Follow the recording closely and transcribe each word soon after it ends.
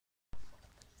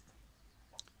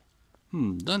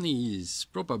Danny is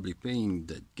probably playing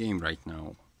that game right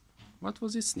now. What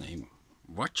was its name?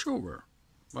 Watch over.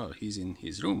 Well, he's in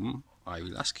his room. I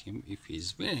will ask him if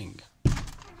he's winning.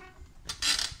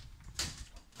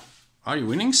 Are you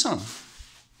winning, son?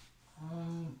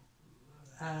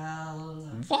 Well,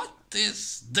 What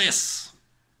is this?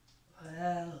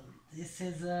 well, this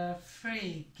is a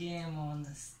free game on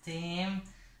Steam,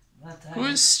 but Who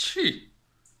is she?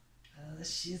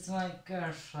 she's my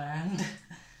girlfriend.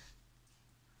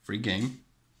 Free game.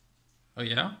 Oh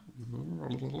yeah?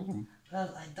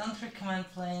 Well, I don't recommend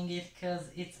playing it because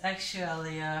it's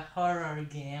actually a horror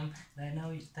game. I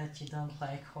know that you don't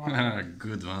like horror.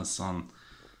 Good one, son.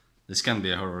 This can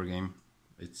be a horror game.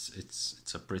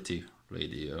 It's a pretty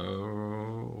lady.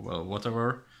 Oh, well,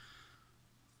 whatever.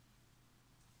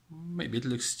 Maybe it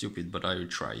looks stupid, but I will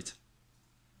try it.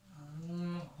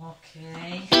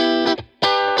 Okay.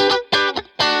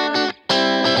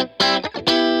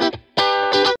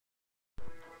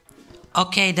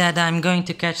 Okay, Dad, I'm going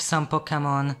to catch some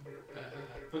Pokemon.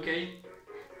 Okay.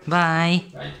 Bye.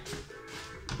 Bye.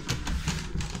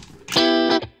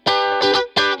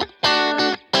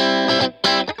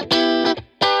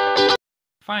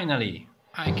 Finally,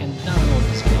 I can download